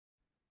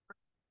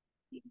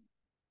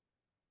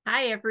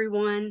Hi,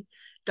 everyone.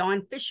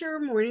 Dawn Fisher,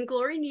 Morning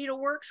Glory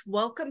Needleworks.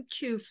 Welcome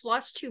to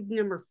FlossTube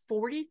number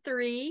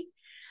 43.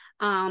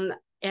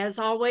 As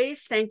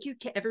always, thank you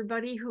to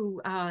everybody who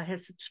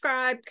has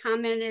subscribed,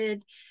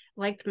 commented,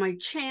 liked my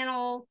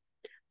channel.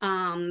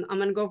 I'm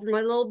going to go over my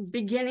little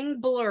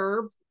beginning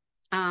blurb.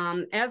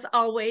 As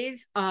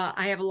always,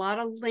 I have a lot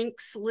of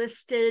links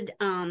listed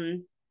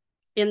in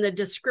the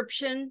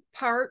description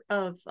part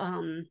of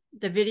the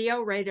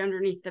video, right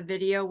underneath the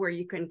video where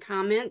you can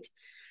comment.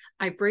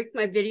 I break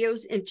my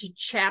videos into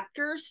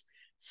chapters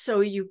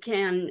so you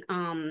can,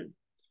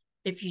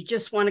 if you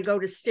just want to go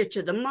to Stitch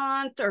of the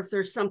Month, or if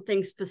there's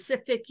something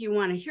specific you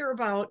want to hear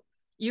about,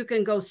 you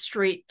can go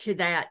straight to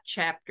that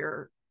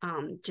chapter.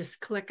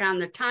 Just click on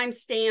the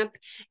timestamp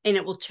and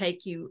it will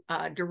take you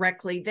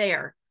directly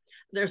there.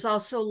 There's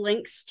also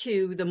links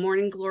to the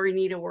Morning Glory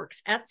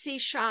Needleworks Etsy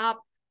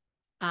shop,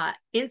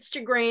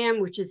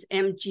 Instagram, which is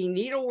MG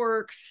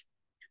Needleworks,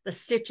 the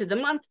Stitch of the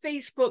Month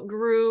Facebook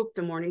group,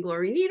 the Morning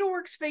Glory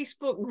Needleworks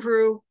Facebook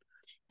group,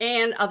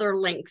 and other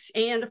links.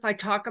 And if I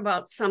talk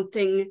about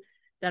something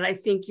that I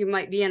think you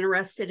might be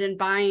interested in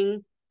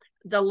buying,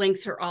 the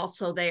links are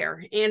also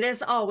there. And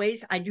as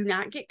always, I do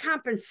not get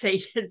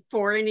compensated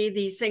for any of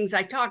these things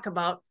I talk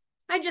about.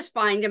 I just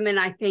find them, and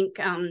I think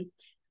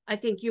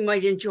you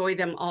might enjoy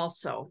them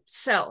also.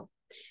 So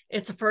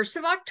it's the 1st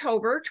of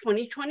October,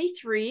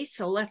 2023.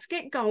 So let's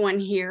get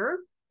going here.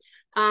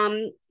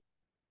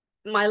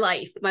 My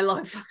life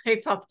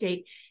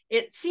update.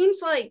 It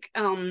seems like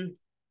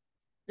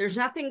there's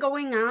nothing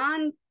going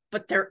on,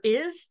 but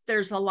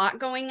there's a lot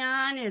going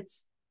on.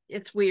 It's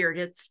weird.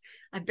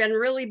 I've been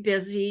really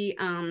busy.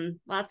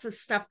 Lots of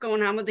stuff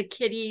going on with the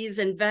kitties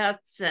and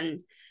vets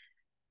and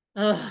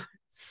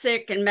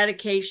sick and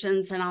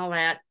medications and all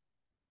that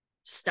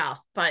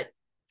stuff, but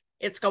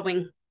it's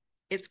going.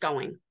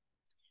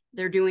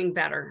 They're doing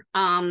better.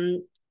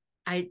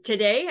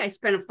 Today I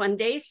spent a fun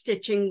day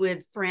stitching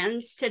with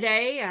friends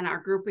today on our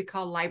group we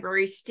call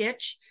Library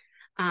Stitch.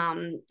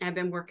 I've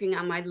been working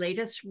on my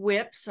latest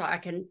WIP, so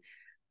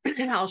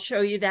I'll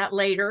show you that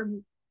later.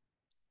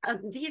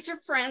 These are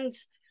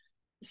friends.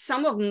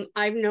 Some of them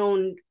I've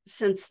known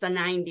since the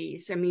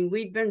 90s. I mean,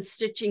 we've been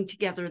stitching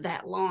together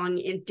that long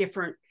in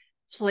different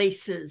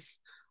places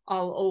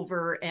all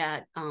over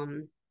at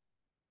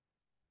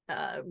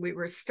we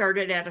were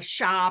started at a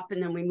shop,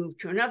 and then we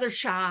moved to another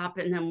shop,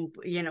 and then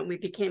we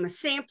became a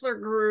sampler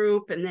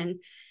group, and then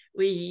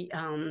we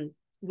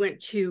went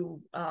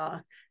to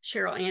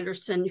Cheryl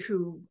Anderson,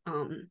 who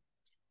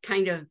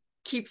kind of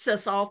keeps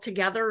us all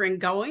together and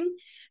going.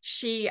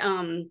 She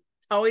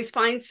always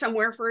finds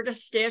somewhere for her to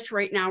stitch.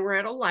 Right now we're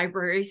at a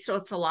library, so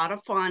it's a lot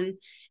of fun,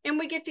 and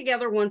we get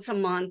together once a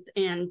month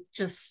and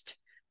just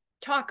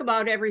talk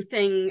about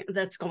everything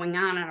that's going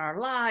on in our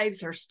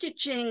lives, our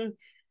stitching,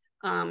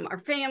 our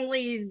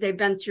families. They've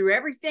been through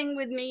everything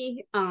with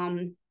me.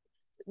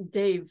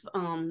 They've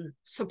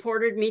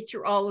supported me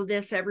through all of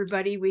this.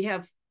 Everybody, we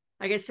have,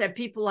 like I said,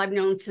 people I've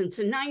known since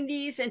the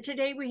 90s, and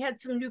today we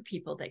had some new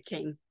people that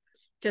came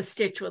to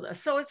stitch with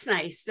us. So it's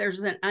nice.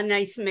 There's a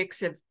nice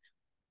mix of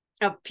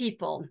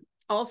people.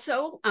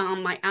 Also,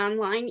 my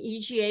online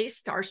EGA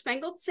Star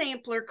Spangled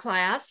Sampler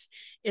class,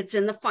 it's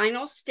in the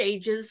final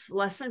stages.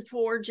 Lesson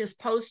 4 just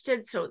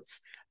posted, so it's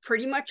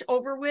pretty much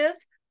over with.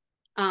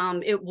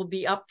 It will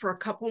be up for a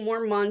couple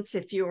more months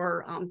if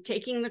you're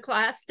taking the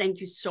class.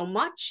 Thank you so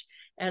much.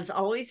 As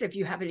always, if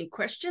you have any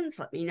questions,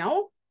 let me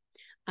know.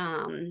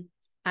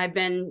 I've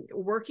been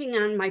working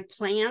on my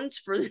plans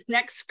for the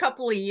next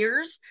couple of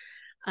years,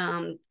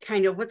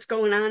 kind of what's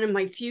going on in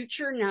my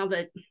future now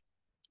that,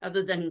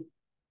 other than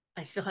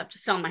I still have to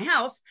sell my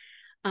house,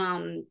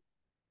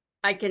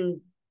 I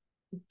can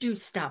do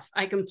stuff.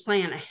 I can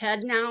plan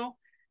ahead now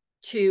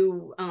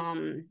to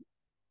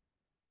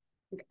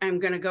I'm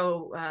going to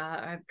go,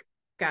 I've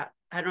got,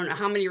 I don't know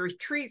how many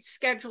retreats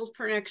scheduled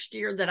for next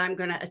year that I'm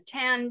going to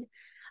attend.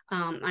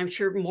 I'm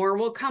sure more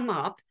will come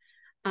up.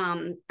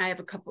 I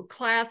have a couple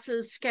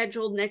classes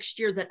scheduled next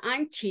year that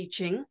I'm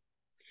teaching.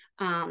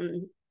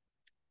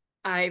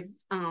 I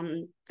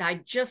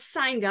just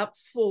signed up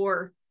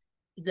for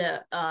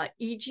the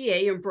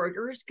EGA,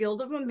 Embroiderers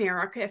Guild of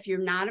America. If you're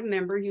not a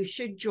member, you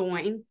should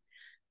join.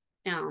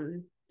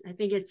 I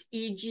think it's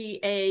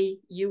egausa.org.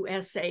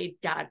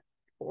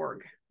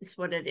 Is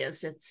what it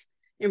is. It's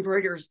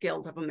Embroiderers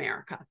Guild of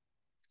America.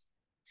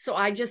 So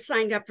I just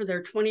signed up for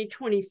their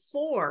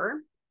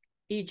 2024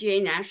 EGA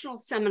National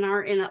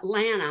Seminar in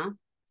Atlanta.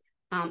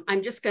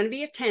 I'm just going to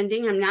be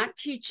attending. I'm not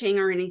teaching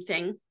or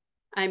anything.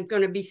 I'm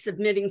going to be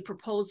submitting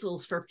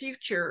proposals for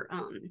future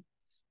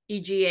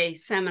EGA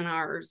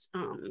seminars,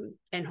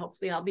 and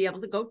hopefully I'll be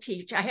able to go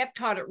teach. I have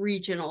taught at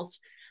regionals,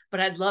 but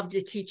I'd love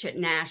to teach at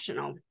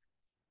national.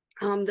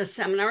 The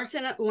seminar's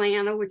in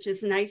Atlanta, which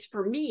is nice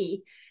for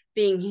me,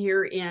 being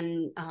here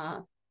in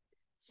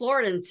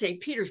Florida and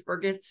St.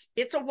 Petersburg.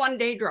 It's a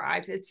one-day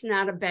drive. It's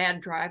not a bad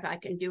drive. I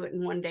can do it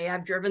in one day.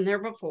 I've driven there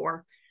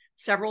before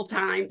several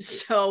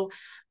times. So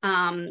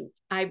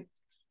I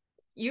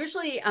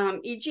usually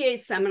EGA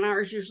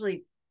seminars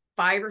usually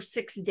 5 or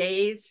 6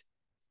 days.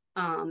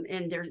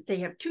 And they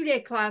have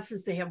 2-day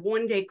classes, they have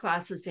 1-day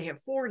classes, they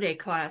have 4-day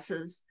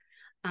classes.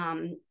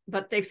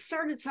 But they've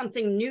started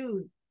something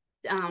new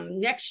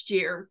next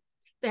year.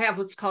 They have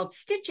what's called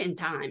Stitch in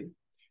Time,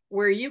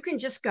 where you can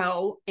just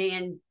go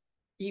and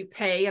you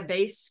pay a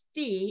base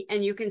fee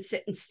and you can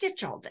sit and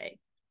stitch all day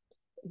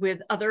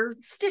with other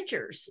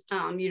stitchers.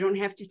 You don't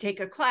have to take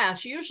a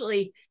class.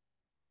 Usually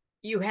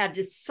you had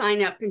to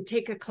sign up and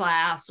take a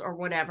class or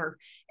whatever.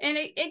 And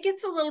it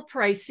gets a little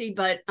pricey,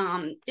 but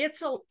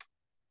it's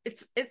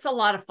a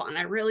lot of fun.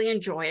 I really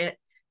enjoy it.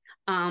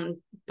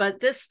 But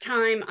this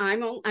time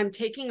I'm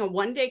taking a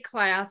 1-day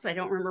class. I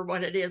don't remember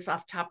what it is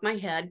off the top of my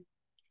head.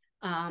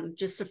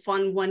 Just a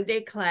fun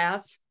 1-day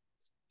class.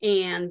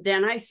 And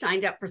then I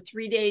signed up for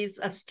 3 days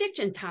of Stitch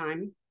in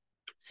Time.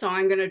 So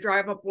I'm going to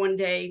drive up one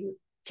day,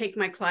 take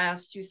my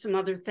class, do some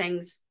other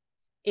things,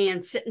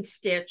 and sit and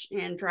stitch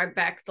and drive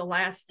back the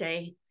last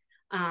day.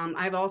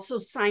 I've also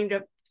signed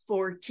up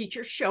for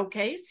Teacher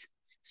Showcase.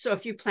 So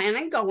if you plan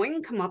on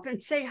going, come up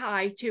and say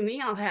hi to me.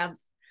 I'll have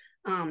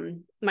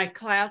my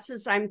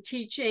classes I'm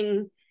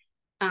teaching,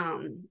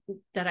 that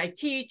I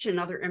teach, and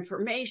other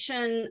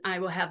information. I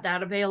will have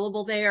that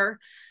available there.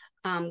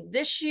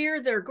 This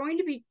year, they're going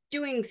to be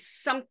doing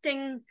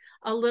something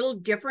a little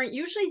different.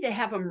 Usually they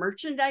have a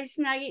merchandise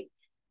night,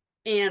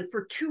 and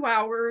for 2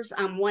 hours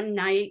on one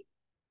night,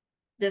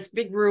 this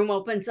big room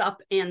opens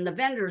up and the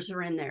vendors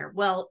are in there.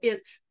 Well,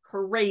 it's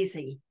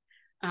crazy.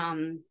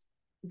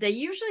 They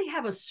usually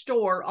have a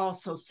store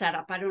also set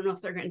up. I don't know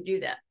if they're going to do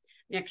that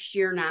next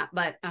year or not,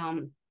 but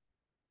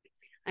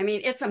I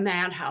mean, it's a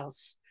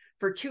madhouse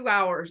for 2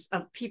 hours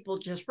of people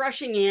just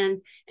rushing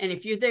in. And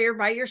if you're there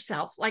by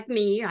yourself, like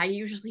me, I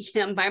usually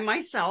am by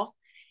myself,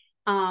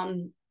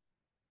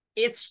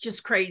 it's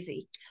just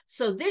crazy.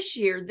 So this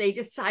year they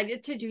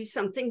decided to do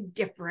something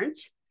different.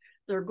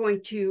 They're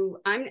going to,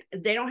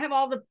 they don't have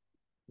all the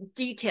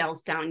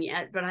details down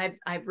yet, but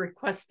I've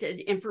requested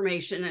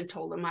information and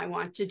told them I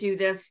want to do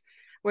this,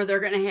 where they're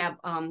going to have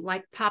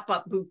like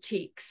pop-up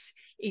boutiques.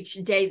 Each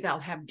day they'll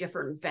have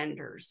different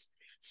vendors.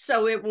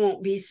 So it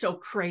won't be so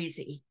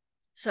crazy.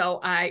 So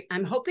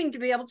I'm hoping to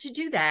be able to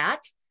do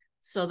that.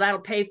 So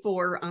that'll pay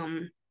for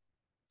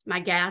my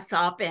gas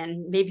up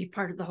and maybe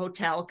part of the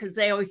hotel, because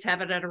they always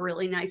have it at a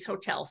really nice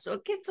hotel. So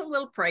it gets a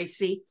little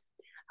pricey.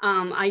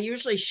 I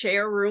usually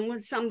share a room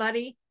with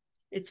somebody.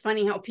 It's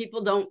funny how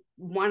people don't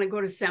want to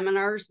go to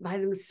seminars by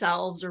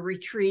themselves or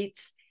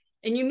retreats,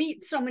 and you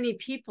meet so many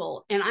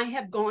people. And I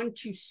have gone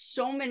to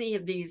so many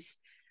of these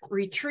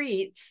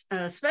retreats,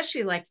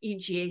 especially like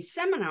EGA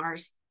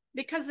seminars,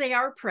 because they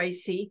are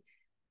pricey.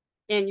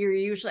 And you're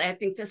usually, I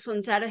think this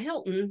one's at a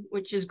Hilton,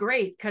 which is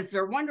great because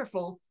they're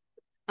wonderful,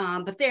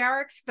 but they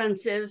are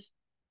expensive.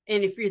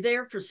 And if you're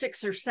there for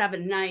 6 or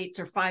 7 nights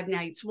or 5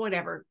 nights,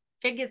 whatever,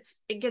 it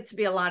gets to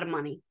be a lot of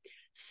money.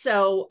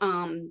 So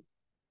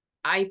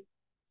I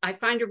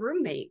find a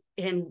roommate,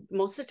 and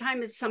most of the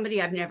time it's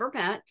somebody I've never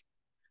met.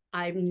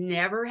 I've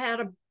never had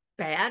a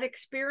bad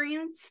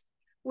experience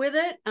with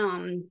it.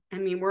 I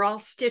mean, we're all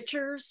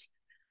stitchers.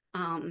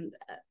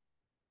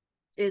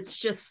 It's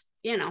just,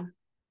 you know,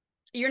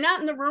 you're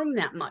not in the room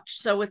that much,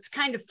 so it's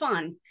kind of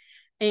fun.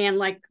 And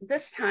like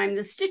this time,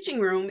 the stitching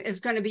room is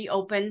going to be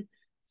open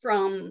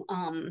from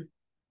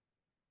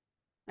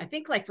I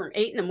think like from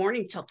 8 in the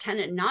morning till 10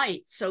 at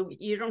night. So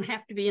you don't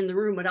have to be in the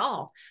room at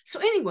all. So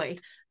anyway,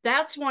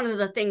 that's one of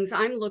the things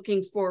I'm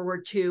looking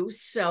forward to.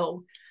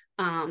 So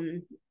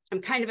I'm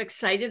kind of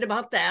excited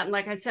about that. And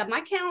like I said,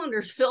 my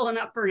calendar's filling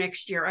up for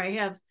next year.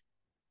 I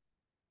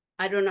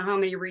don't know how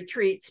many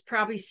retreats,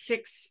 probably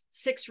six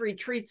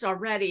retreats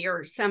already,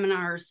 or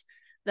seminars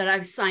that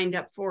I've signed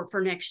up for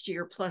next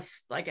year.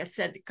 Plus, like I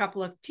said, a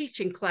couple of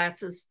teaching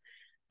classes.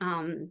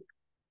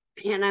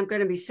 And I'm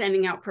going to be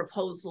sending out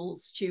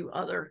proposals to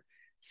other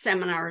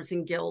seminars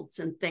and guilds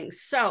and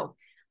things. So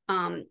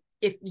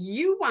if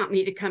you want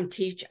me to come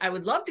teach, I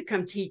would love to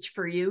come teach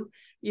for you.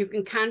 You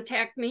can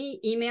contact me,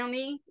 email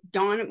me,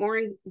 Dawn at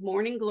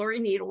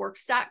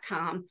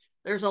morninggloryneedleworks.com.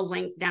 There's a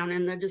link down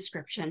in the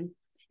description.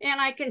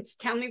 And I can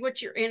tell me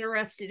what you're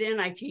interested in.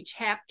 I teach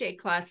half-day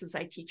classes.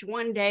 I teach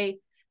 1-day,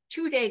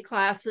 2-day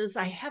classes.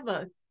 I have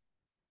a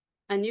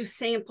new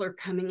sampler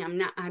coming.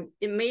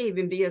 It may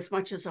even be as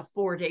much as a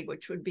 4-day,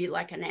 which would be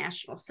like a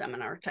national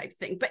seminar type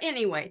thing. But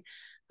anyway,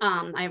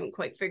 I haven't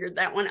quite figured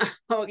that one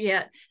out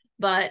yet.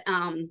 But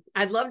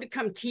I'd love to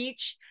come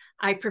teach.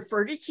 I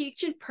prefer to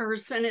teach in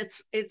person.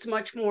 It's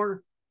much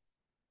more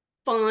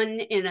fun,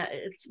 and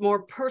it's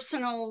more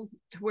personal,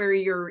 to where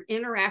you're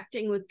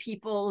interacting with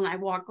people, and I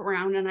walk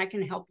around and I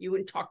can help you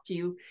and talk to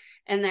you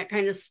and that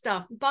kind of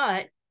stuff.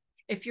 But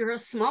if you're a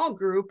small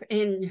group,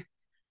 and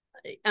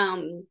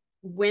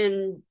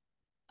when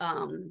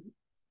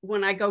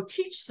I go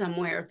teach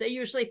somewhere, they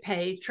usually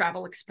pay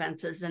travel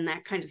expenses and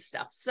that kind of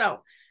stuff.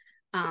 So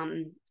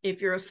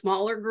if you're a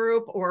smaller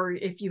group, or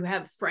if you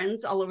have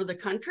friends all over the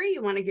country,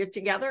 you want to get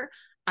together,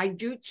 I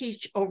do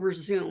teach over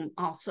Zoom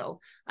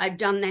also. I've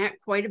done that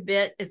quite a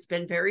bit. It's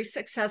been very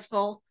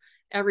successful.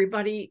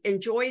 Everybody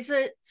enjoys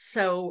it.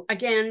 So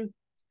again,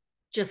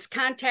 just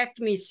contact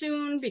me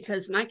soon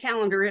because my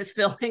calendar is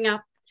filling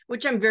up,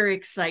 which I'm very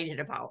excited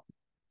about.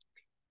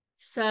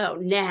 So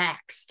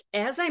next,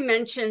 as I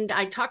mentioned,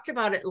 I talked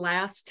about it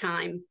last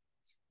time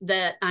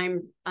that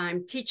I'm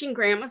teaching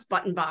Grandma's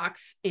Button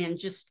Box in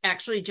just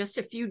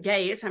a few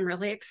days. I'm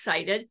really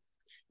excited,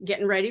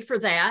 getting ready for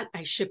that.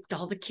 I shipped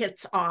all the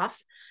kits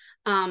off.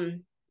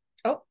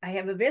 Oh, I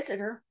have a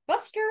visitor.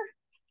 Buster,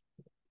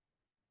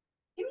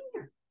 come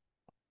here.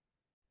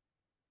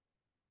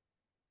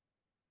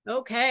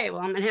 Okay,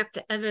 well, I'm gonna have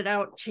to edit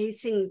out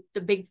chasing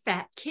the big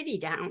fat kitty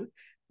down.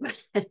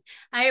 But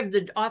I have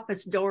the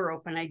office door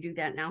open. I do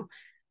that now.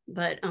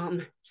 But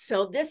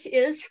so this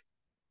is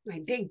my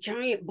big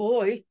giant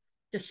boy.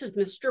 This is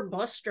Mr.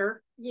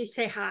 Buster. You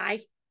say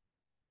hi.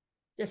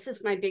 This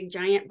is my big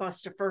giant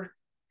Bustifer.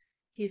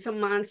 He's a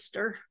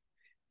monster.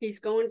 He's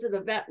going to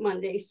the vet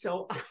Monday,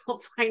 so I'll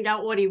find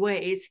out what he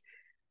weighs.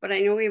 But I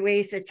know he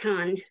weighs a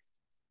ton.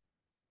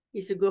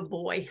 He's a good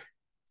boy.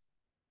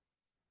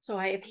 So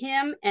I have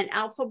him and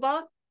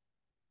Alphaba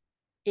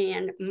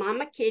and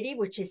Mama Kitty,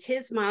 which is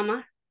his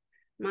mama.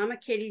 Mama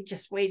Kitty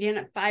just weighed in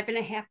at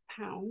 5.5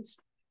 pounds.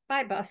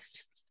 Bye,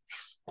 Bust.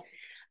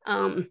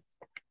 When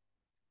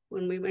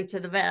we went to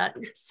the vet.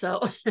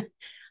 So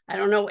I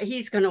don't know what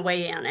he's going to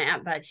weigh in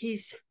at, but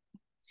he's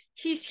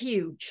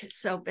huge.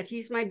 So, but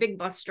he's my big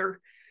Buster.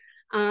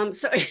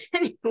 So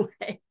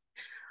anyway,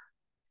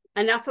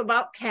 enough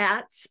about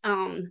cats.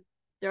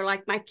 They're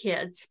like my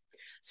kids.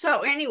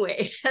 So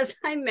anyway, as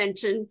I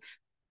mentioned,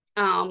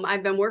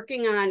 I've been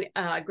working on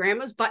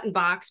Grandma's Button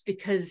Box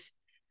because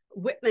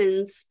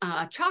Whitman's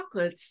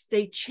chocolates,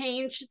 they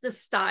changed the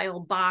style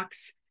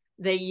box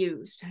they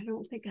used. I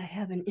don't think I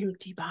have an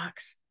empty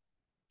box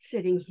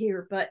sitting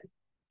here, but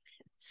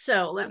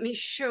so let me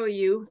show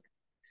you.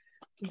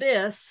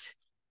 This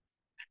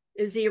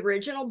is the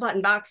original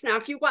button box. Now,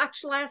 if you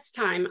watched last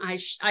time,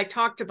 I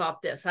talked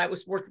about this. I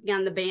was working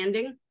on the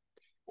banding,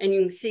 and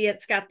you can see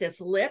it's got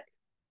this lip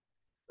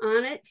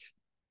on it.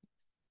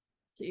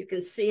 So you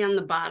can see on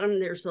the bottom,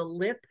 there's a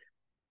lip.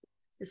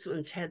 This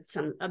one's had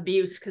some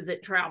abuse because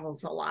it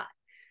travels a lot.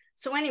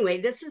 So anyway,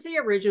 this is the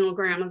original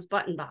Grandma's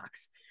Button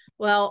Box.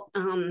 Well,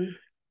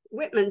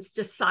 Whitman's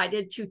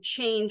decided to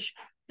change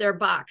their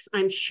box.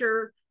 I'm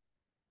sure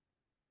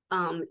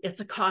it's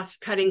a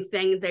cost-cutting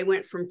thing. They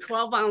went from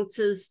 12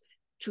 ounces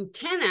to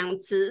 10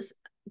 ounces,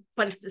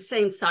 but it's the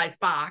same size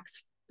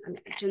box.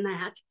 Imagine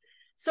that.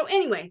 So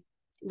anyway,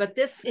 but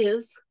this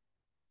is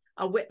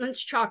a Whitman's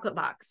chocolate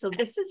box. So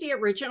this is the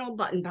original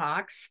button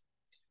box.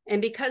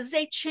 And because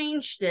they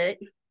changed it,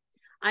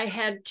 I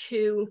had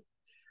to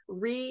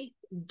redo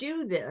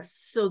this.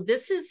 So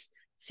this is,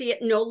 see, it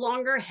no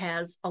longer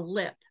has a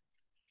lip.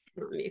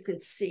 You can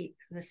see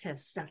this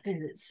has stuff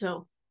in it.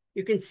 So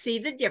you can see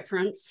the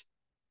difference.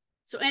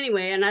 So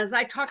anyway, and as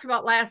I talked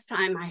about last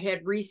time, I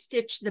had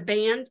restitched the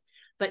band,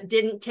 but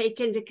didn't take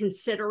into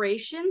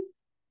consideration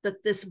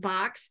that this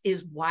box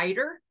is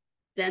wider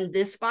than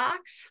this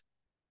box.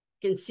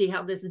 You can see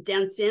how this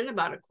dents in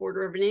about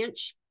 1/4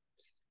 inch.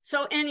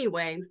 So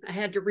anyway, I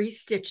had to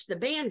restitch the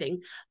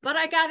banding, but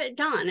I got it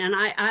done, and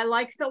I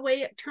like the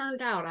way it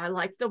turned out. I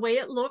like the way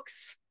it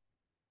looks.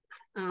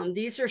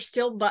 These are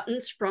still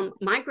buttons from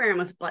my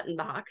grandma's button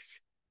box.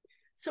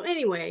 So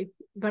anyway,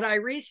 but I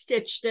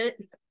restitched it.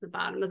 The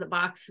bottom of the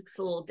box looks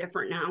a little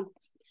different now.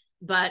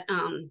 But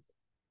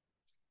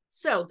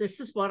so this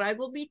is what I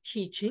will be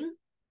teaching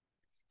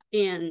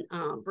in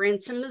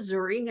Branson,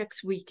 Missouri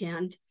next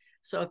weekend.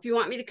 So if you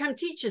want me to come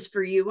teach this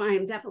for you, I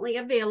am definitely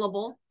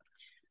available.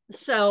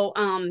 So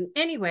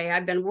anyway,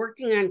 I've been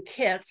working on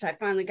kits. I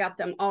finally got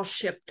them all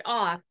shipped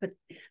off, but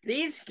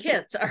these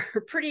kits are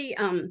pretty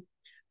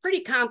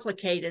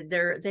complicated.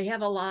 They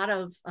have a lot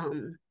of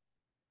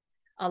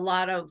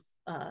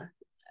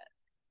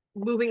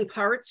moving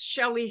parts,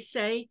 shall we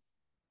say.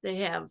 They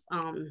have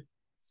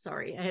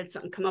sorry, I had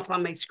something come up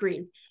on my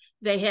screen.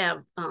 They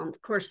have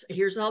of course,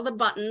 here's all the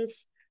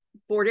buttons,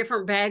 4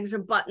 different bags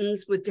of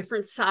buttons with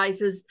different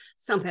sizes.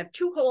 Some have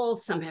 2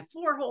 holes, some have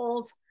 4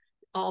 holes.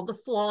 All the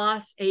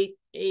floss, 8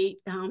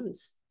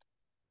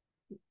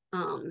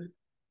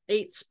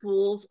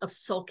 spools of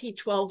sulky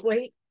 12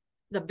 weight.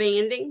 The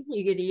banding,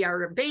 you get a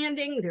yard of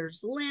banding.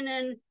 There's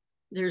linen,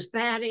 there's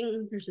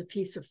batting, there's a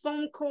piece of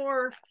foam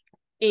core.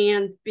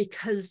 And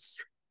because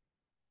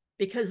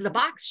the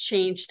box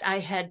changed, I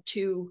had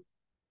to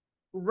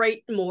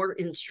write more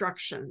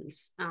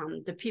instructions.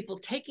 The people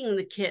taking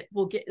the kit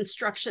will get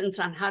instructions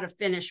on how to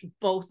finish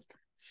both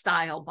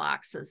style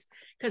boxes,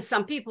 because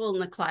some people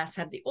in the class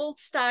have the old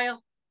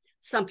style,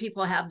 some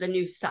people have the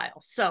new style.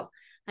 So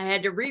I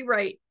had to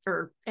rewrite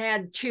or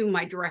add to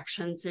my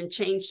directions and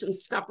change some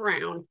stuff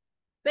around.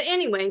 But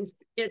anyway,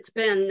 it's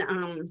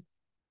been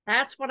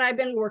that's what I've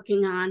been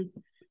working on.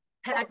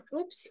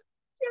 Oops,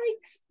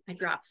 yikes, I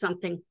dropped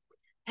something.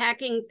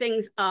 Packing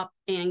things up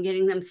and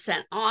getting them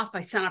sent off.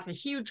 I sent off a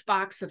huge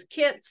box of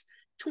kits,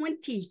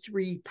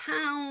 23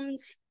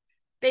 pounds,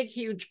 big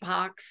huge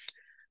box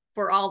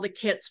for all the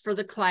kits for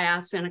the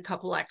class and a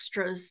couple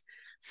extras.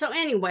 So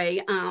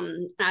anyway,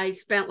 I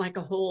spent like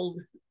a whole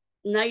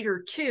night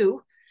or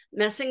two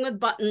messing with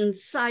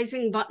buttons,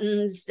 sizing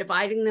buttons,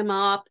 dividing them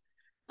up.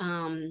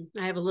 I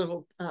have a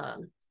little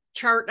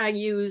chart I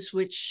use,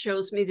 which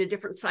shows me the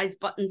different size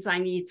buttons I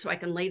need so I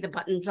can lay the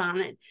buttons on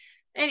it.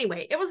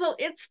 Anyway,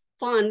 it's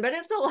fun, but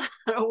it's a lot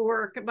of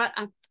work, but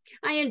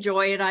I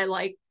enjoy it. I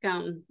like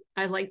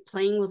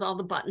playing with all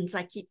the buttons.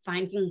 I keep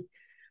finding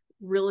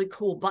really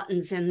cool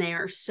buttons in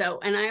there. So,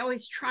 and I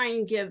always try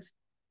and give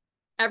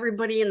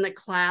everybody in the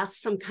class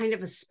some kind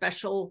of a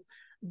special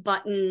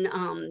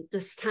button.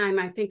 This time,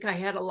 I think I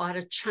had a lot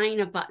of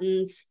China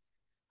buttons,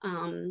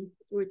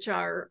 which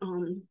are,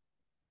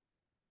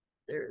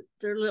 they're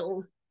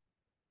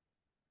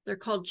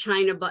called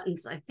China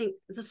buttons. I think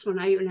this one,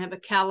 I even have a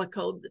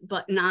calico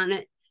button on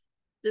it.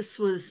 This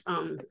was,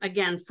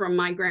 again, from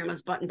my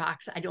grandma's button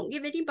box. I don't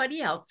give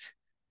anybody else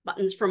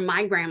buttons from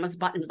my grandma's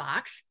button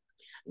box.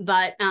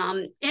 But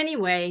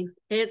anyway,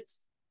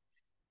 it's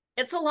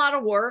a lot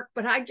of work,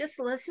 but I just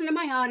listen to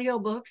my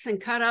audiobooks and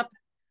cut up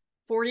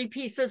 40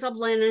 pieces of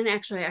linen.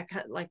 Actually, I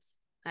cut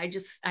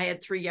I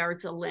had 3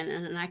 yards of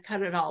linen and I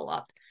cut it all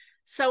up.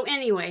 So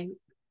anyway,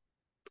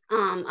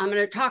 I'm going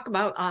to talk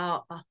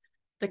about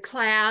the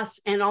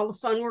class and all the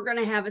fun we're going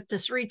to have at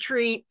this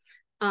retreat.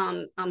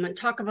 I'm going to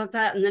talk about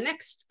that in the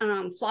next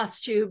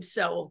FlossTube,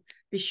 so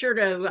be sure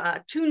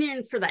to tune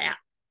in for that.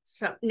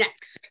 So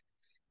next,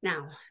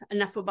 now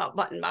enough about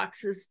button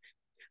boxes.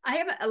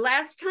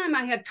 Last time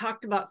I had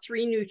talked about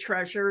 3 new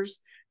treasures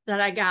that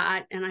I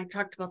got, and I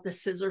talked about the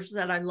scissors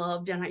that I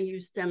loved, and I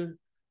used them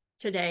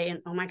today,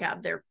 and oh my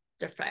God, they're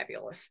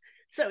fabulous.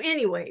 So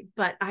anyway,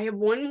 but I have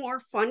one more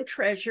fun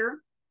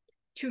treasure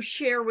to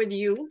share with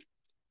you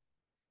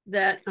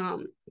that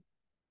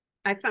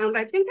I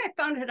think I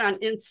found it on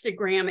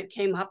Instagram. It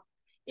came up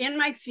in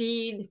my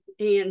feed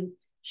and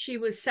she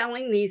was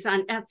selling these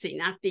on Etsy,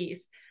 not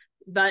these.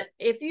 But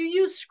if you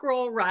use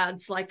scroll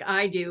rods like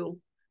I do,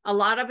 a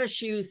lot of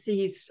us use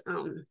these,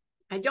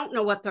 I don't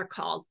know what they're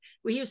called.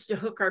 We used to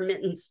hook our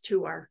mittens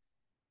to our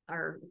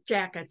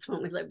jackets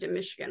when we lived in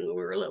Michigan when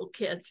we were little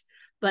kids.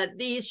 But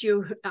these,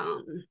 your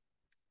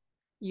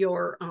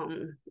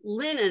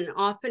linen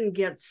often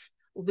gets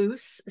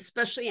loose,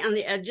 especially on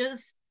the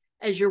edges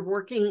as you're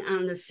working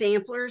on the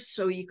samplers.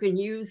 So you can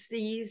use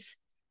these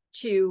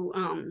to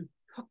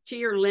hook to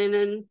your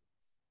linen,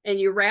 and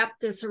you wrap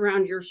this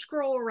around your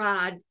scroll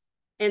rod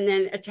and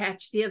then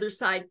attach the other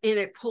side and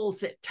it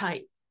pulls it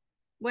tight.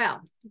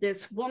 Well,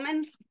 this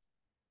woman,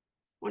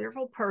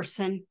 wonderful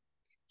person,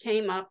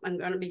 came up. I'm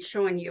going to be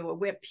showing you a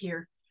WIP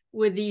here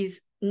with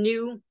these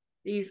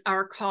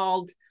are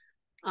called,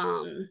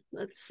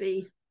 let's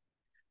see,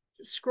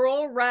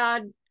 scroll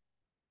rod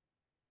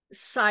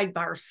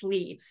sidebar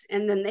sleeves,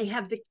 and then they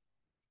have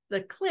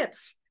the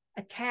clips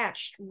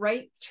attached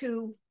right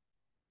to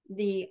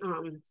the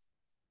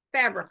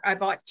fabric. I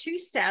bought 2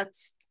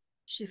 sets.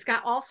 She's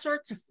got all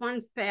sorts of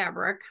fun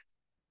fabric.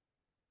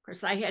 Of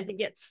course, I had to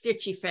get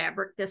stitchy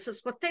fabric. This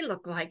is what they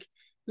look like.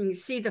 You can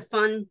see the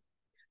fun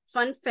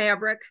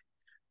fabric,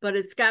 but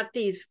it's got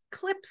these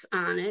clips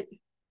on it,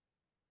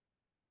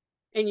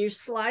 and you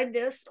slide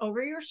this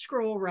over your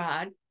scroll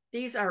rod.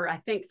 These are, I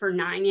think, for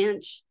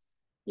 9-inch.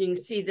 You can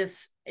see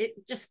this,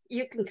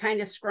 you can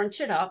kind of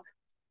scrunch it up,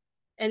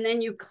 and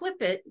then you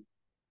clip it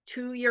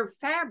to your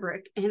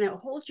fabric and it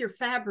holds your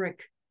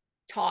fabric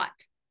taut.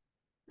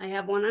 I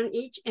have one on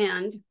each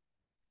end.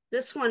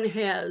 This one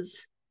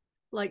has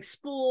like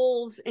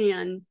spools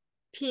and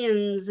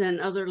pins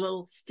and other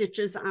little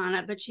stitches on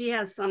it, but she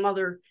has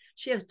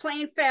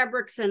plain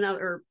fabrics and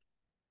other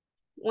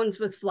ones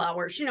with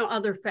flowers,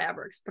 other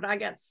fabrics, but I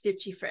got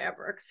stitchy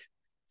fabrics.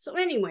 So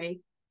anyway,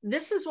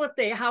 this is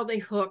how they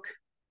hook.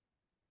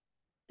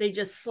 They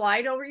just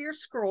slide over your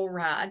scroll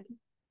rod.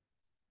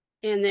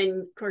 And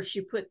then, of course,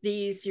 you put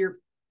your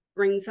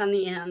rings on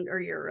the end,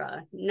 or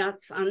your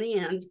nuts on the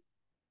end.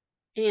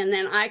 And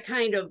then I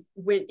kind of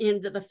went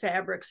into the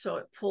fabric so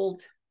it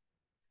pulled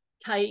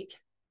tight.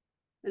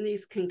 And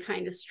these can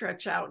kind of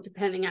stretch out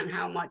depending on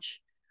how much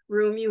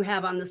room you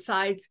have on the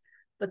sides.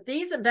 But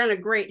these have been a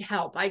great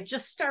help. I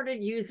just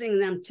started using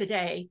them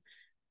today.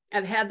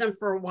 I've had them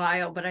for a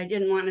while, but I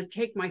didn't want to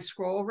take my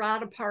scroll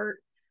rod apart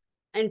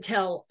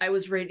until I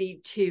was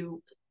ready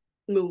to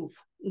move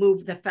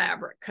the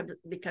fabric,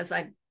 because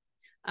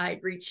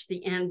I'd reached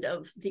the end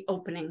of the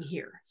opening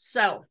here.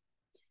 So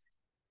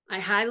I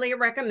highly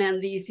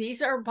recommend these.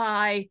 These are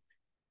by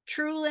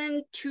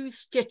Trulin 2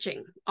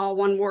 Stitching, all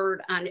one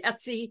word, on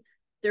Etsy.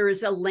 There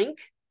is a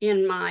link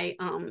in my,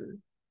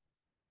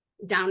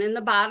 down in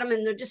the bottom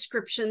in the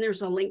description,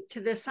 there's a link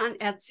to this on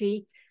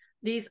Etsy.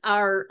 These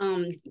are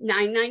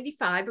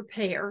 $9.95 a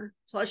pair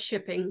plus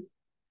shipping.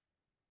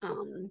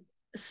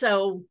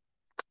 So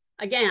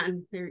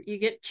again, you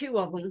get 2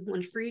 of them,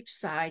 one for each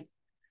side.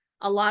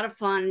 A lot of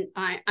fun.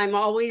 I'm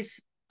always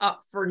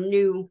up for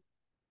new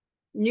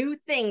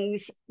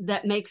things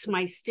that makes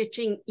my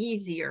stitching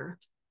easier,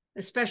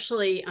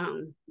 especially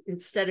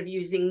instead of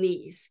using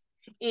these.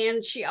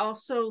 And she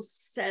also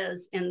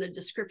says in the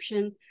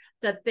description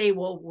that they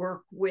will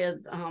work with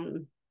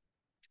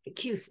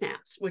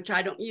Q-snaps, which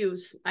I don't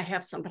use. I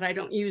have some, but I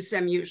don't use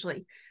them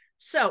usually.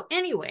 So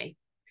anyway,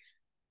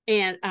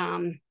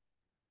 And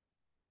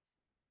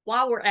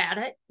while we're at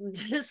it,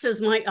 this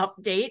is my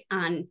update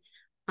on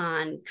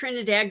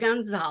Trinidad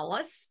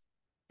Gonzalez,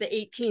 the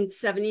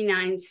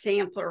 1879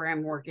 sampler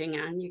I'm working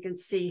on. You can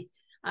see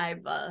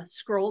I've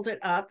scrolled it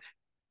up.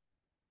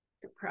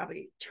 I'll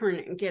probably turn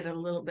it and get it a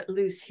little bit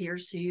loose here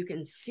so you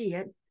can see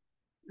it,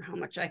 how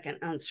much I can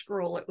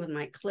unscroll it with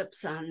my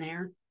clips on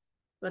there.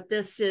 But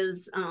this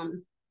is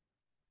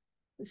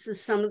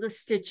some of the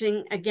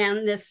stitching.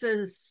 Again, this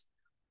is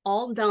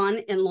all done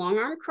in long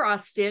arm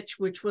cross stitch,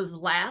 which was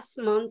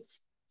last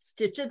month's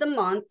stitch of the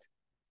month.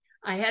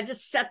 I had to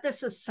set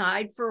this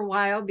aside for a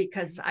while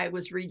because I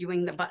was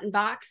redoing the button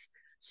box,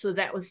 so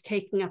that was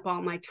taking up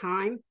all my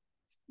time.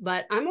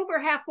 But I'm over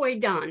halfway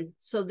done.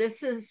 So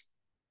this is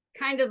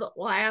kind of the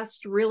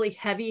last really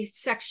heavy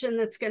section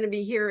that's going to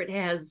be here. It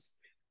has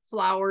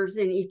flowers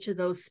in each of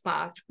those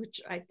spots, which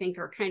I think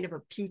are kind of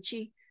a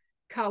peachy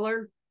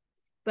color,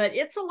 but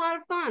it's a lot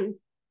of fun.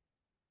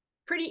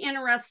 Pretty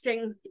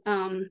interesting.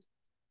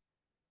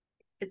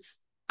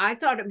 I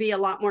thought it'd be a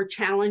lot more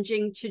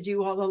challenging to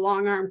do all the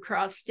long arm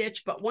cross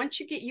stitch, but once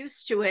you get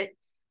used to it,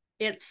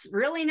 it's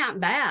really not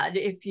bad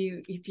if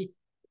you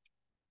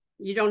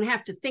don't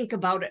have to think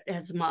about it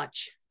as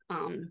much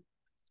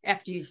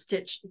after you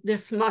stitch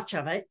this much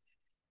of it.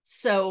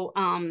 So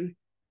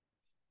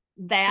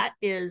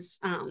that's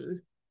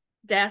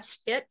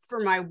it for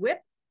my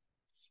WIP.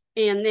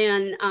 And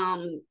then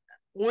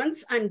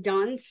once I'm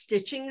done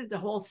stitching the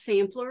whole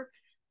sampler,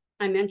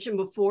 I mentioned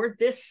before,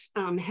 this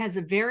has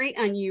a very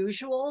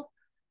unusual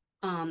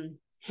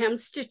hem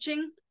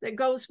stitching that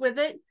goes with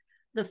it.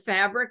 The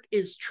fabric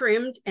is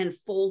trimmed and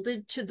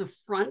folded to the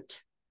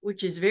front,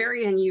 which is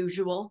very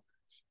unusual.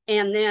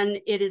 And then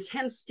it is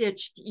hem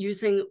stitched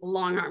using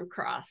long arm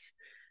cross.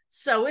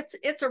 So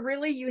it's a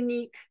really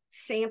unique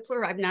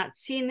sampler. I've not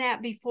seen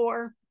that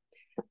before.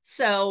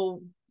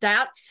 So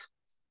that's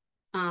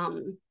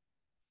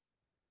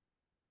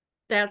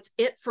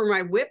it for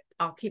my WIP.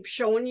 I'll keep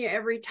showing you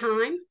every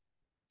time.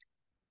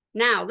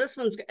 Now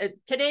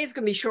today's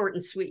gonna be short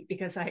and sweet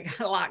because I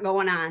got a lot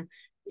going on,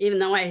 even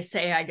though I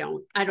say I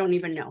don't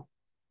even know.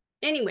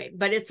 Anyway,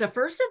 but it's the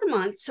first of the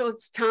month, so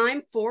it's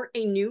time for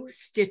a new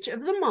stitch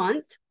of the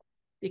month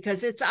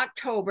because it's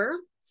October.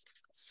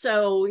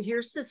 So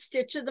here's the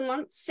stitch of the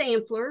month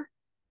sampler.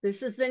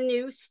 This is a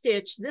new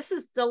stitch. This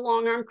is the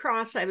long arm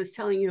cross I was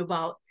telling you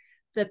about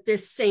that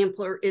this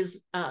sampler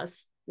is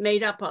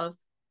made up of.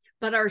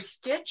 But our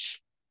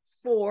stitch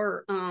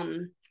for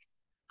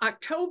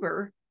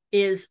October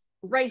is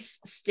rice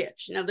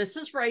stitch. Now this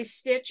is rice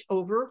stitch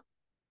over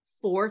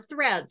 4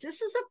 threads.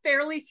 This is a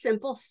fairly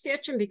simple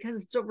stitch, and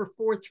because it's over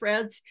 4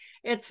 threads,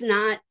 it's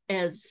not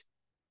as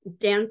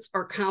dense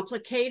or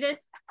complicated.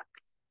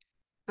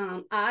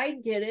 I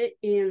did it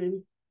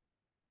in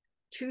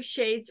 2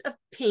 shades of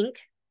pink.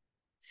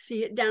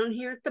 See it down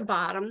here at the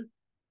bottom.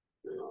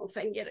 I don't know if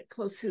I can get it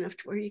close enough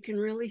to where you can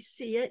really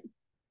see it.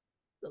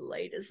 The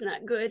light is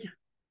not good.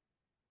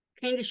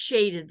 Kind of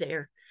shaded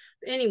there.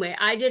 But anyway,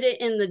 I did it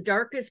in the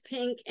darkest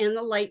pink and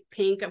the light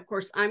pink. Of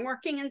course, I'm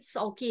working in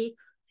sulky.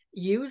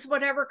 Use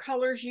whatever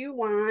colors you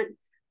want.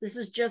 This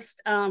is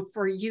just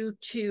for you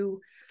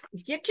to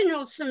get to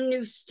know some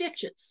new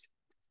stitches.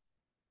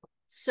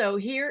 So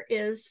here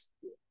is,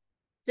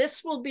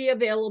 this will be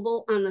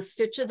available on the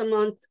Stitch of the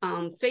Month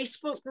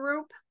Facebook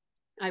group.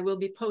 I will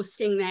be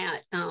posting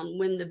that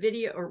when the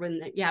video, or when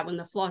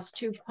the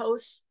FlossTube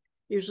posts,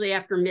 usually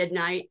after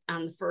midnight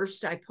on the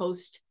 1st, I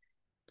post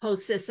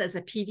this as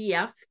a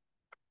PDF.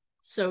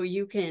 So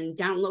you can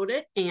download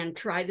it and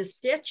try the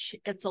stitch.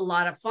 It's a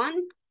lot of fun.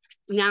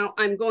 Now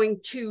I'm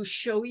going to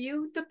show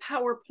you the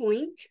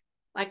PowerPoint,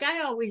 like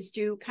I always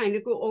do, kind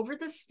of go over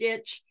the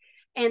stitch,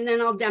 and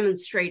then I'll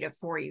demonstrate it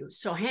for you.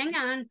 So hang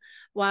on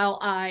while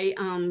I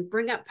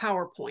bring up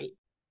PowerPoint.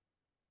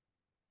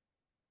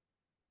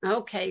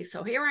 Okay,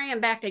 so here I am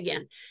back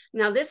again.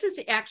 Now this is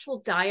the actual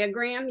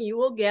diagram you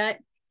will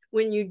get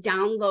when you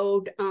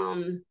download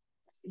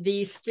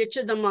the Stitch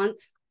of the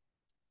Month.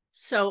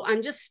 So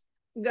I'm just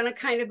gonna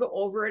kind of go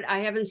over it. I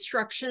have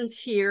instructions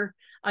here.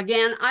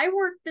 Again, I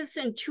worked this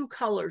in 2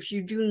 colors.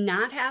 You do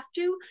not have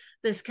to.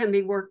 This can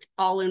be worked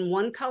all in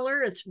 1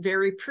 color. It's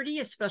very pretty,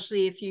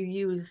 especially if you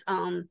use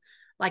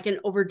like an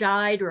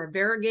overdyed or a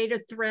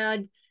variegated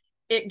thread.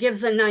 It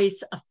gives a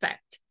nice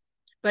effect.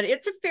 But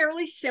it's a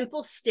fairly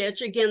simple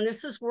stitch. Again,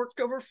 this is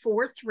worked over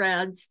 4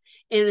 threads,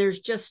 and there's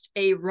just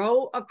a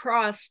row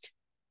across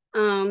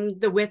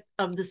the width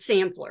of the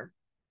sampler.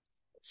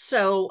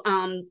 So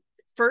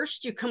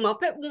first you come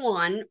up at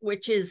 1,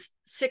 which is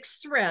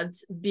 6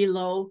 threads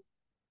below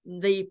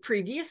the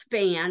previous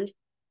band.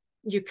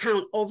 You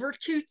count over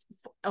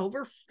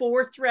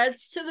 4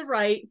 threads to the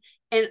right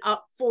and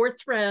up 4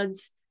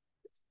 threads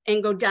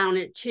and go down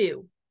at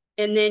 2.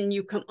 And then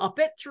you come up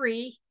at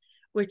 3,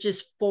 which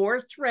is 4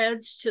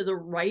 threads to the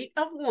right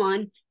of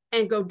 1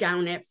 and go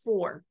down at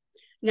 4.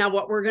 Now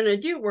what we're going to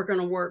do, we're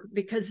going to work,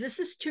 because this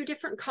is 2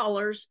 different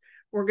colors,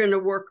 we're going to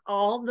work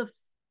all the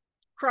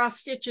cross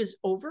stitches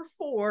over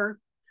 4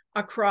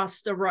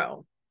 across the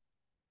row.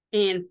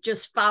 And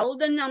just follow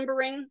the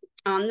numbering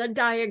on the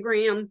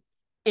diagram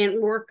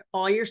and work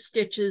all your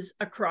stitches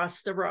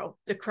across the row,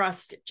 the cross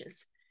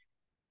stitches.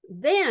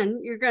 Then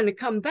you're going to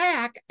come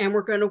back and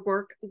we're going to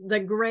work the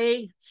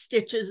gray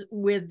stitches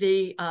with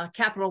the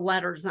capital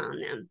letters on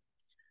them.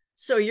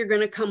 So you're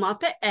going to come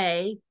up at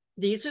A.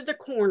 These are the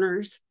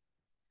corners.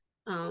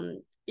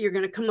 You're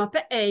going to come up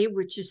at A,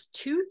 which is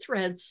 2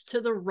 threads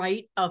to the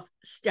right of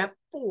step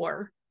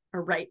 4,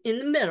 or right in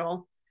the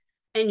middle.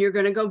 And you're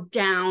going to go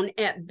down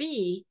at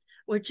B,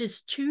 which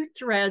is 2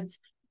 threads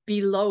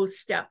below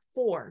step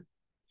 4.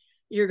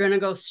 You're going to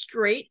go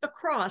straight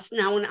across.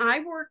 Now, when I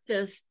work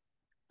this,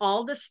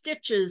 all the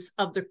stitches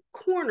of the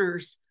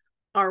corners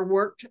are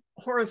worked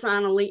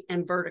horizontally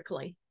and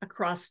vertically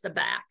across the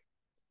back.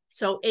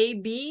 So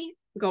AB,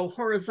 go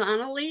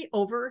horizontally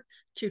over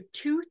to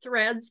 2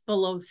 threads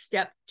below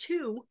step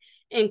 2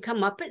 and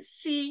come up at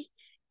C,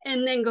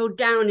 and then go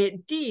down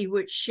at D,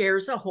 which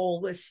shares a hole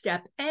with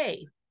step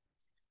A.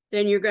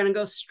 Then you're going to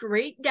go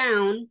straight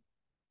down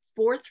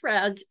 4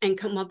 threads and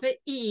come up at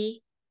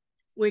E,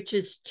 which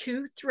is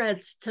 2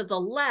 threads to the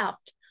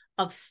left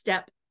of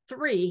step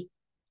 3,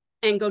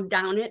 and go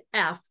down at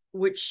F,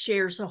 which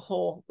shares a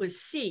hole with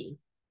C.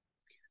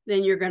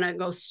 Then you're going to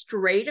go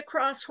straight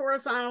across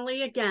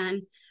horizontally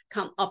again,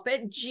 come up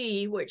at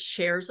G, which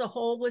shares a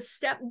hole with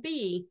step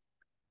B,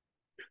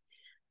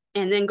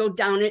 and then go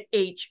down at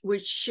H,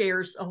 which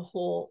shares a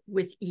hole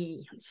with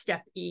E,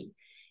 step E.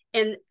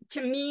 And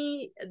to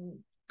me,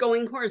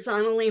 going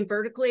horizontally and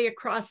vertically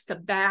across the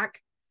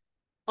back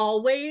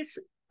always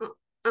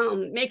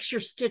makes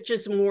your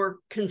stitches more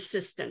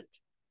consistent.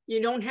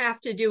 You don't have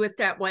to do it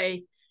that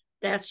way.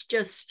 That's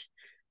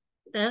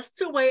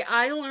the way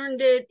I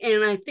learned it.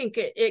 And I think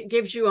it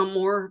gives you a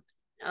more,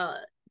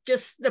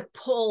 just the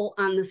pull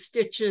on the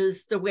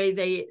stitches, the way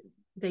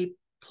they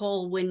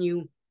pull when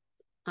you,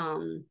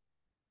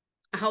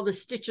 how the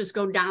stitches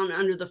go down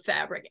under the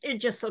fabric.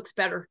 It just looks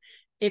better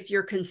if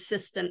you're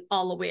consistent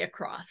all the way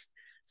across.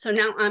 So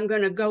now I'm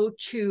going to go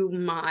to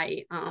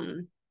my,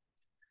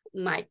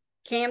 my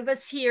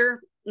canvas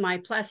here, my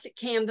plastic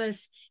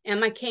canvas and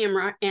my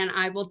camera, and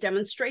I will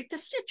demonstrate the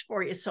stitch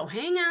for you. So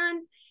hang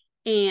on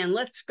and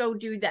let's go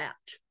do that.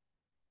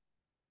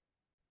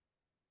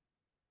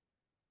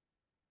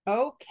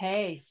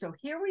 Okay, so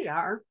here we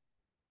are.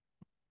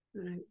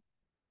 I'm going to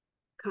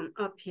come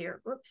up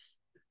here. Oops,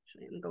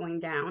 actually I'm going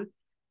down.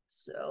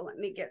 So let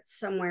me get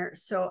somewhere.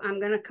 So I'm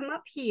going to come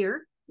up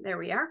here. There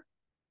we are.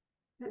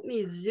 Let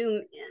me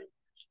zoom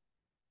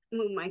in.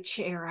 Move my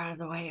chair out of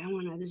the way. I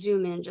want to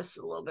zoom in just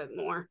a little bit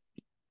more.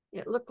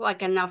 It looked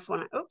like enough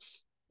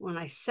when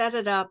I set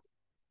it up,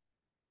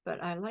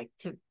 but I like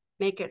to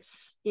make it,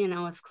 you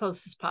know, as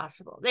close as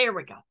possible. There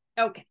we go.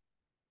 Okay.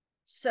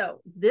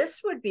 So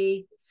this would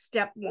be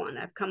step 1.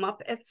 I've come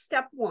up at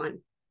step 1.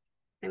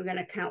 I'm going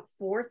to count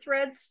 4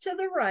 threads to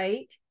the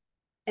right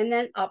and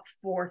then up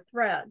 4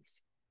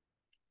 threads.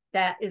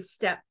 That is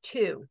step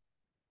 2.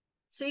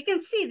 So you can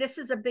see this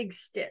is a big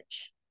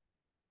stitch.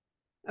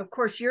 Of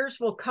course, yours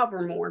will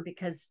cover more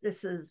because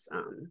this is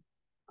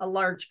a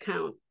large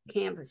count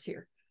canvas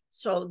here.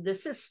 So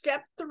this is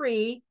step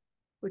 3,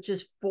 which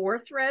is 4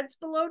 threads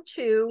below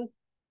 2.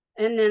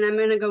 And then I'm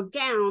going to go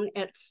down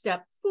at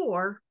step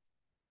 4,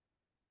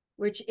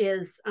 which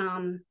is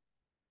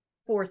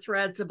 4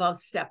 threads above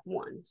step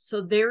 1.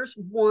 So there's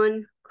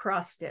 1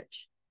 cross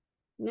stitch.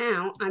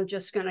 Now I'm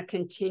just going to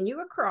continue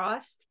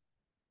across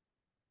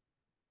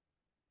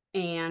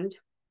and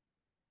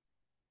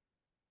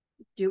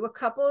do a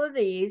couple of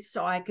these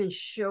so I can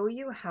show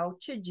you how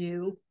to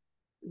do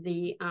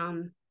the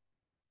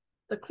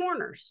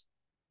corners.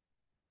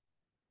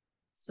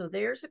 So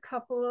there's a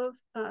couple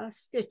of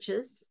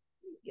stitches.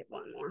 Get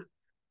one more.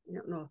 I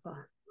don't know if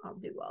I'll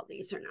do all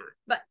these or not,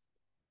 but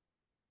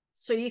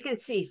so you can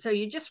see. So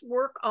you just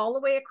work all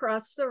the way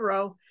across the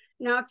row.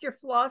 Now, if your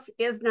floss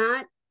is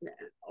not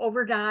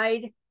over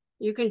dyed,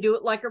 you can do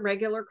it like a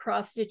regular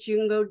cross stitch. You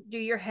can go do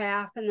your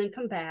half and then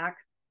come back,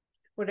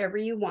 whatever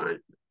you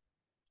want.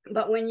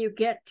 But when you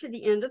get to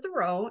the end of the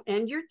row,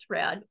 end your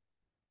thread.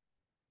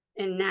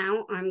 And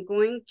now I'm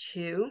going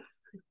to,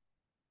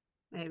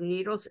 I have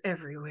needles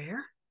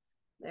everywhere.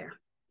 There.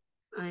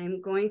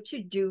 I'm going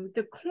to do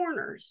the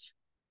corners.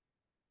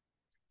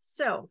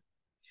 So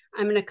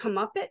I'm going to come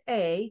up at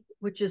A,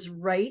 which is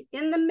right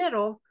in the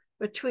middle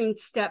between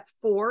step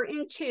 4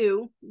 and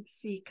 2. You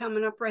see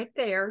coming up right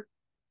there.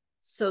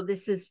 So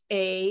this is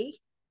A.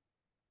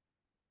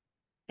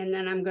 And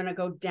then I'm going to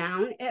go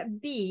down at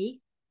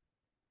B,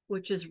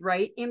 which is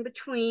right in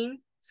between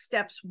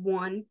steps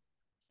 1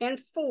 and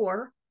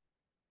 4.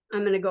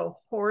 I'm going to go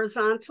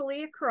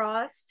horizontally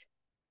across,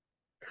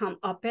 come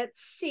up at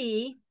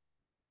C,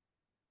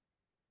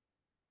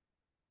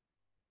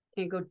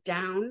 and go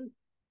down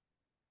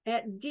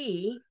at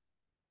D.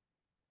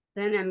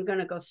 Then I'm going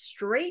to go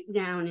straight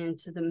down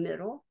into the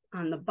middle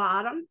on the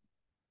bottom.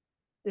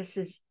 This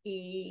is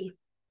E,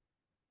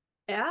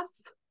 F,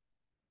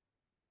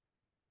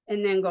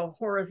 and then go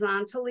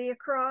horizontally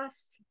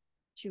across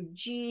to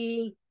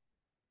G,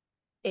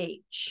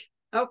 H.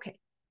 Okay,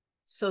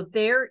 so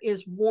there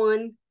is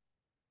 1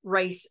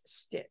 rice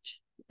stitch.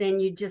 then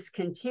you just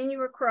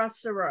continue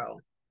across the row.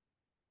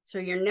 So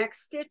your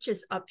next stitch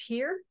is up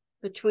here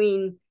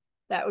between,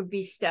 that would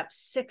be steps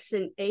 6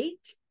 and 8.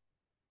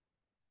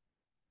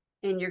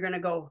 And you're going to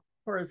go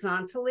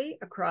horizontally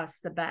across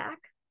the back.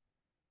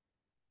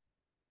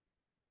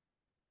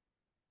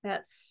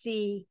 That's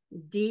C,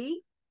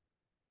 D.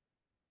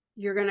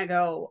 You're going to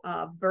go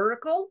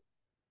vertical,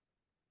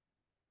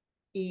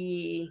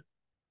 E,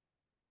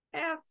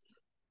 F.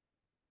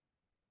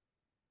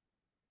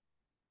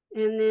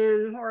 And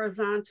then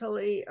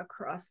horizontally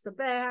across the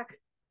back,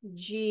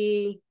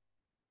 G,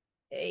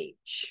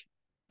 H.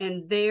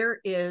 And there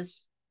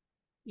is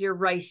your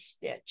rice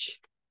stitch.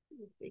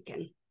 If we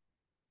can,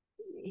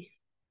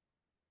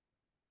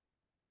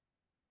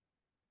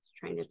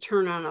 trying to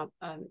turn on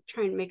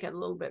trying to make it a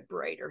little bit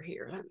brighter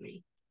here.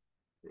 My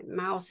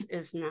mouse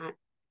is not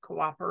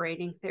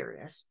cooperating. There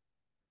it is.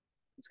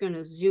 I was going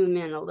to zoom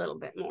in a little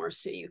bit more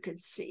so you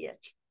could see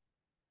it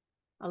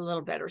a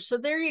little better. So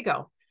there you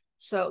go.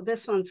 So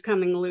this one's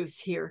coming loose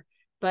here,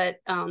 but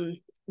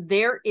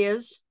there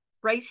is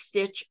rice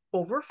stitch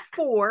over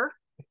 4.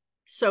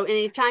 So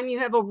anytime you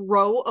have a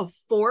row of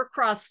 4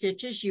 cross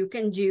stitches, you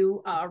can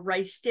do a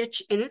rice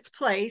stitch in its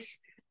place.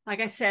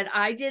 Like I said,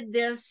 I did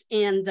this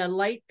in the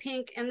light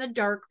pink and the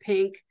dark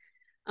pink.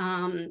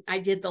 I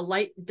did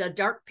the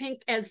dark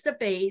pink as the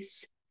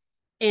base,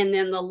 and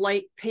then the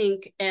light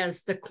pink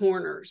as the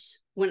corners.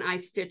 When I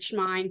stitched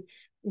mine,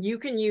 you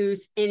can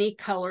use any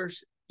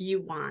colors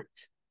you want.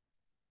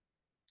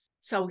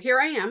 So here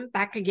I am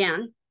back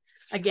again.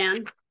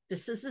 Again,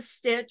 this is a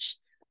stitch.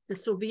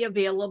 This will be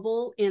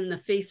available in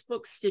the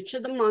Facebook Stitch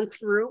of the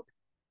Month group.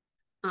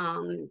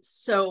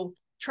 So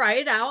try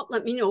it out.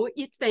 Let me know what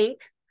you think.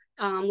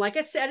 Like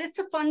I said, it's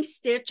a fun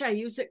stitch. I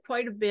use it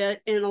quite a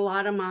bit in a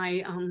lot of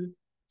my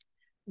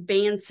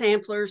band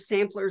samplers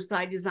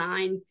I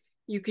design.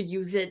 You could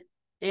use it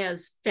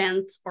as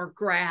fence or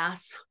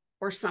grass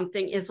or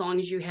something, as long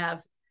as you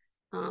have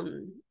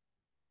an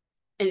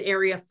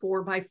area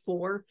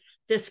 4x4.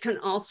 This can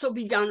also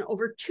be done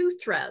over 2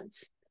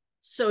 threads.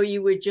 So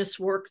you would just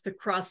work the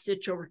cross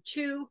stitch over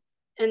 2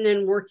 and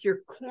then work your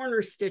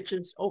corner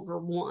stitches over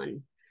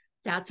 1.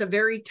 That's a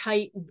very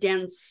tight,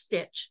 dense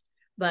stitch,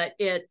 but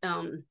it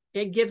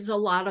gives a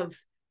lot of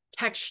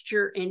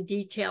texture and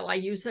detail. I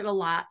use it a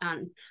lot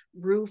on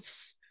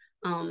roofs,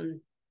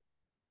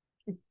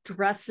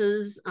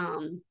 dresses,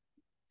 on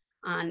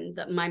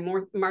my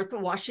Martha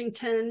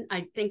Washington.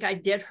 I think I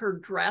did her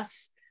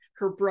dress,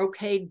 her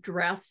brocade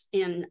dress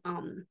in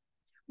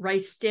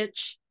rice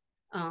stitch,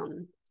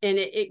 and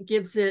it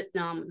gives it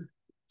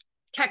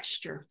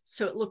texture,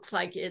 so it looks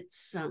like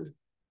it's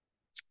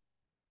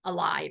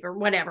alive or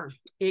whatever.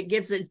 It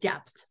gives it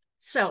depth.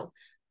 So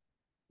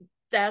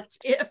that's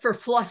it for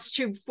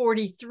FlossTube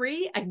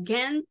 43.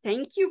 Again,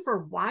 thank you for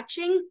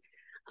watching.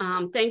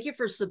 Thank you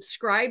for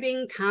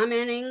subscribing,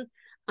 commenting.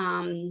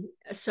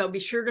 So be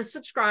sure to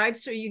subscribe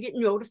so you get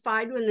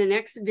notified when the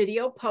next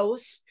video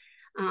posts.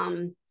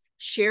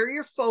 Share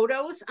your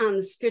photos on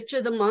the Stitch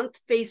of the Month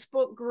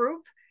Facebook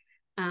group.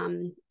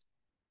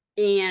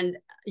 And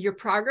your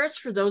progress,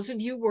 for those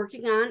of you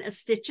working on a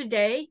stitch a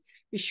day,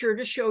 be sure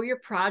to show your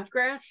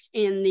progress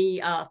in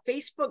the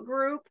Facebook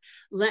group.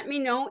 Let me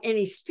know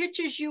any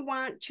stitches you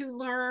want to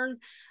learn.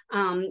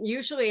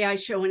 Usually I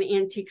show an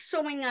antique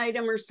sewing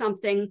item or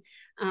something.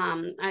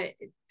 I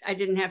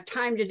didn't have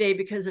time today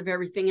because of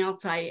everything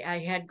else I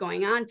had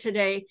going on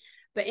today,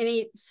 but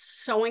any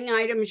sewing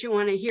items you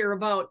want to hear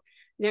about,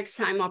 next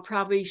time I'll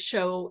probably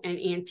show an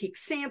antique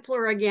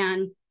sampler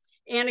again.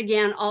 And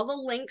again, all the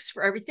links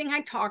for everything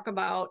I talk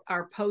about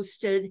are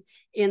posted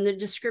in the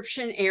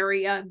description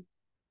area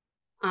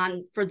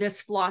for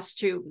this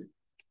FlossTube.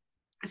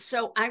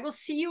 So I will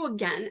see you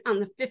again on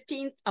the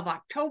 15th of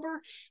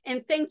October,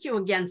 and thank you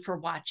again for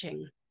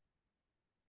watching.